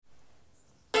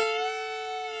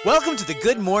Welcome to the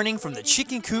Good Morning from the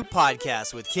Chicken Coop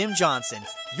podcast with Kim Johnson,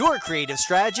 your creative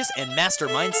strategist and master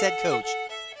mindset coach.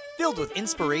 Filled with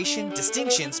inspiration,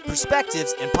 distinctions,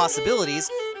 perspectives, and possibilities,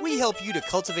 we help you to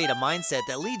cultivate a mindset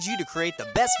that leads you to create the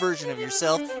best version of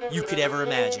yourself you could ever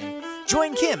imagine.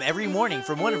 Join Kim every morning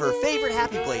from one of her favorite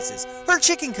happy places, her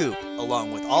chicken coop,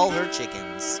 along with all her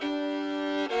chickens.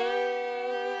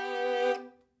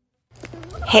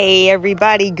 Hey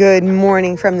everybody, good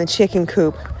morning from the chicken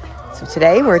coop. So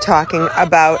today we're talking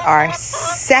about our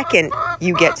second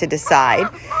You Get to Decide.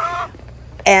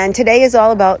 And today is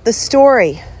all about the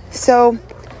story. So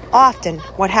often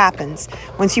what happens,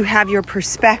 once you have your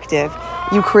perspective,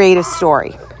 you create a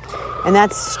story. And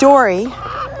that story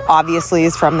obviously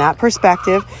is from that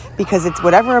perspective because it's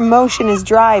whatever emotion is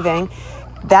driving,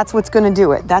 that's what's going to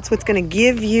do it. That's what's going to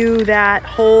give you that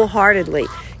wholeheartedly.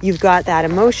 You've got that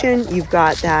emotion, you've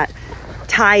got that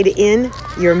tied in,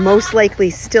 you're most likely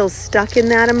still stuck in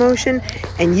that emotion,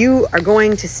 and you are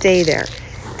going to stay there.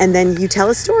 And then you tell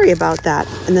a story about that,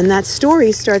 and then that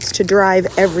story starts to drive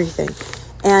everything.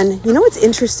 And you know what's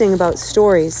interesting about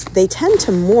stories? They tend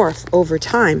to morph over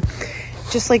time.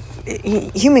 Just like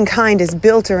humankind is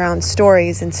built around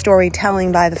stories and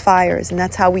storytelling by the fires, and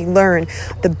that's how we learn.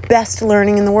 The best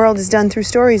learning in the world is done through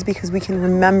stories because we can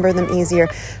remember them easier.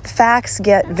 Facts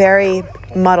get very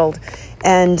muddled,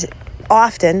 and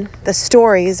often the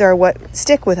stories are what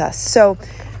stick with us. So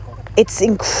it's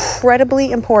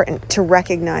incredibly important to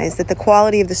recognize that the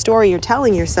quality of the story you're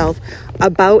telling yourself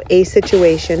about a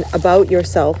situation, about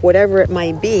yourself, whatever it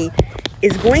might be,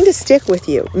 is going to stick with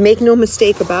you. Make no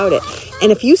mistake about it. And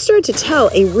if you start to tell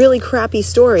a really crappy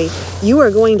story, you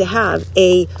are going to have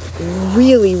a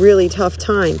really, really tough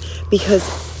time,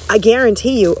 because I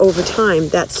guarantee you over time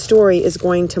that story is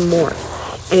going to morph.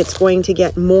 And it's going to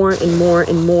get more and more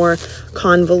and more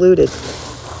convoluted.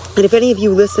 And if any of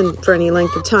you listen for any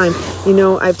length of time, you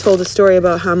know I've told a story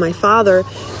about how my father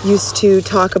used to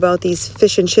talk about these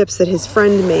fish and chips that his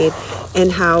friend made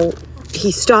and how he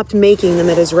stopped making them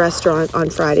at his restaurant on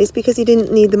Fridays because he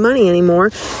didn't need the money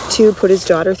anymore to put his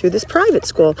daughter through this private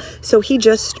school. So he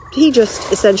just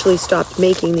essentially stopped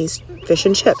making these fish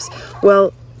and chips.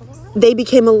 Well, they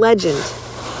became a legend.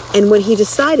 And when he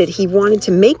decided he wanted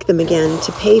to make them again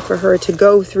to pay for her to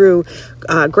go through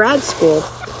grad school,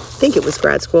 I think it was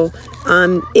grad school,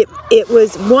 it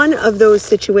was one of those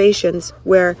situations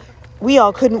where we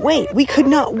all couldn't wait. We could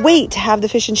not wait to have the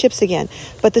fish and chips again.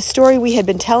 But the story we had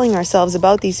been telling ourselves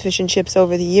about these fish and chips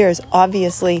over the years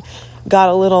obviously got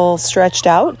a little stretched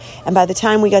out. And by the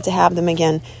time we got to have them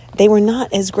again, they were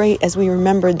not as great as we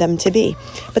remembered them to be.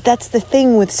 But that's the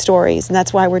thing with stories, and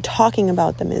that's why we're talking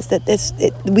about them, is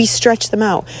that we stretch them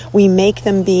out. We make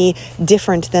them be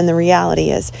different than the reality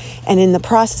is. And in the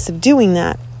process of doing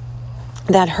that,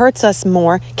 that hurts us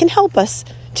more, can help us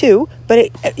too,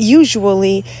 but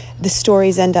usually the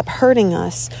stories end up hurting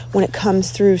us when it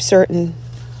comes through certain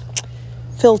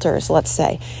filters, let's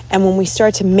say. And when we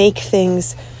start to make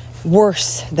things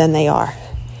worse than they are.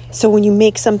 So when you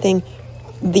make something,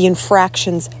 the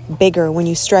infractions bigger, when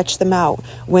you stretch them out,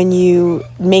 when you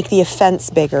make the offense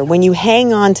bigger, when you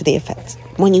hang on to the offense,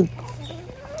 when you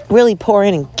really pour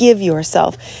in and give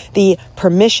yourself the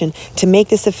permission to make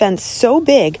this offense so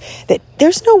big that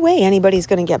there's no way anybody's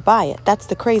going to get by it. That's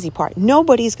the crazy part.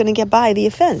 Nobody's going to get by the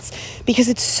offense because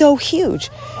it's so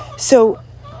huge. So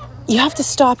you have to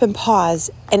stop and pause,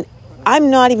 and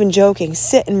I'm not even joking.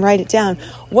 Sit and write it down.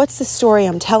 What's the story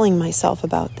I'm telling myself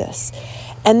about this?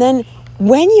 And then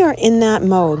when you're in that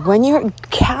mode, when you're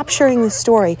capturing the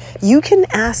story, you can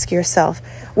ask yourself,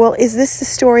 well, is this the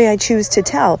story I choose to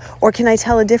tell? Or can I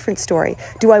tell a different story?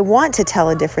 Do I want to tell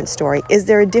a different story? Is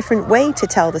there a different way to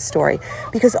tell the story?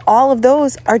 Because all of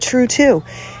those are true too.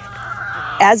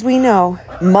 As we know,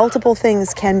 multiple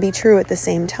things can be true at the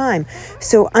same time.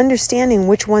 So understanding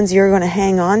which ones you're going to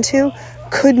hang on to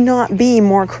could not be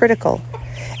more critical.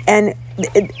 And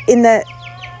in the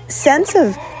sense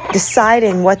of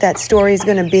deciding what that story is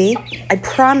going to be, I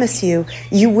promise you,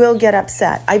 you will get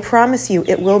upset. I promise you,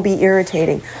 it will be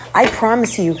irritating. I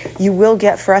promise you, you will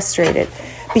get frustrated,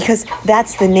 because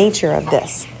that's the nature of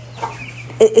this.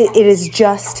 It is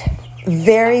just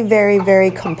very, very,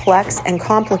 very complex and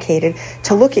complicated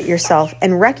to look at yourself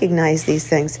and recognize these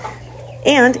things.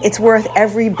 And it's worth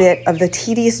every bit of the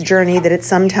tedious journey that it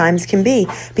sometimes can be,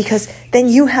 because then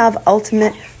you have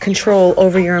ultimate control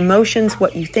over your emotions,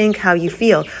 what you think, how you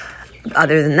feel.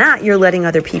 Other than that, you're letting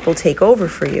other people take over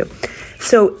for you.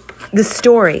 So the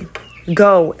story,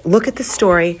 go look at the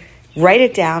story, write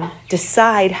it down,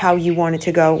 decide how you want it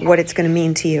to go, what it's going to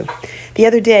mean to you. The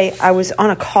other day, I was on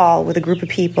a call with a group of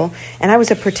people, and I was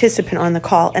a participant on the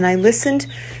call, and I listened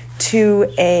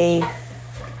to a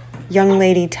young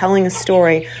lady telling a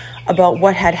story about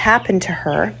what had happened to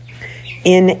her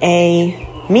in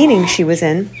a meeting she was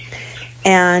in,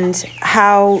 and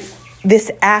how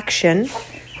this action,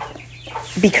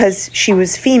 because she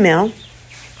was female,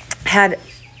 had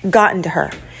gotten to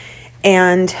her,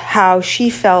 and how she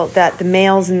felt that the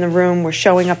males in the room were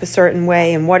showing up a certain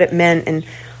way and what it meant, and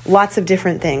lots of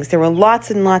different things. There were lots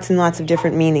and lots and lots of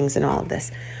different meanings in all of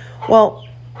this. Well,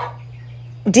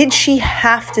 did she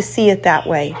have to see it that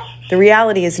way? The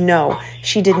reality is no,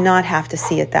 she did not have to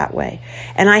see it that way.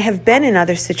 And I have been in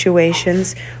other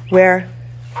situations where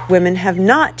women have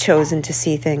not chosen to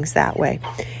see things that way.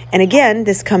 And again,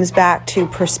 this comes back to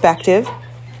perspective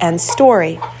and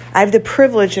story. I have the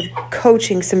privilege of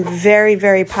coaching some very,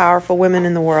 very powerful women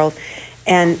in the world,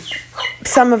 and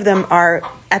some of them are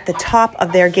at the top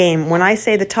of their game. When I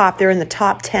say the top, they're in the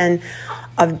top 10%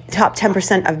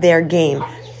 of their game,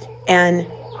 and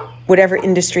whatever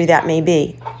industry that may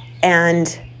be.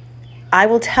 And I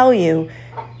will tell you,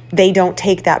 they don't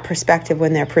take that perspective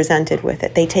when they're presented with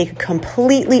it. They take a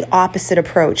completely opposite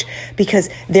approach, because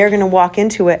they're going to walk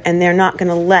into it and they're not going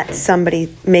to let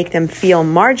somebody make them feel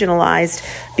marginalized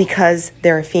because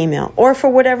they're a female or for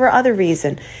whatever other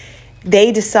reason.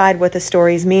 They decide what the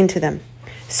stories mean to them.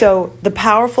 So the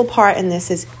powerful part in this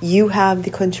is you have the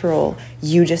control.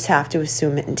 You just have to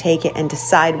assume it and take it and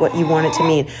decide what you want it to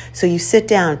mean. So you sit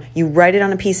down, you write it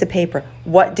on a piece of paper.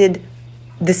 What did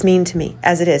this mean to me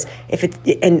as it is?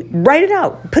 And write it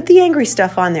out. Put the angry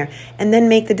stuff on there, and then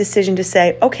make the decision to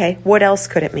say, okay, what else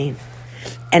could it mean?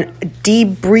 And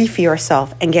debrief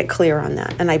yourself and get clear on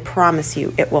that. And I promise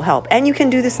you it will help. And you can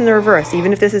do this in the reverse.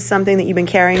 Even if this is something that you've been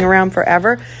carrying around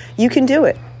forever, you can do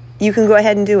it. You can go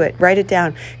ahead and do it. Write it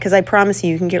down, because I promise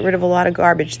you can get rid of a lot of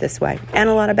garbage this way and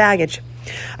a lot of baggage.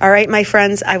 All right, my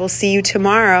friends, I will see you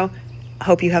tomorrow.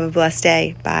 Hope you have a blessed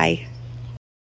day. Bye.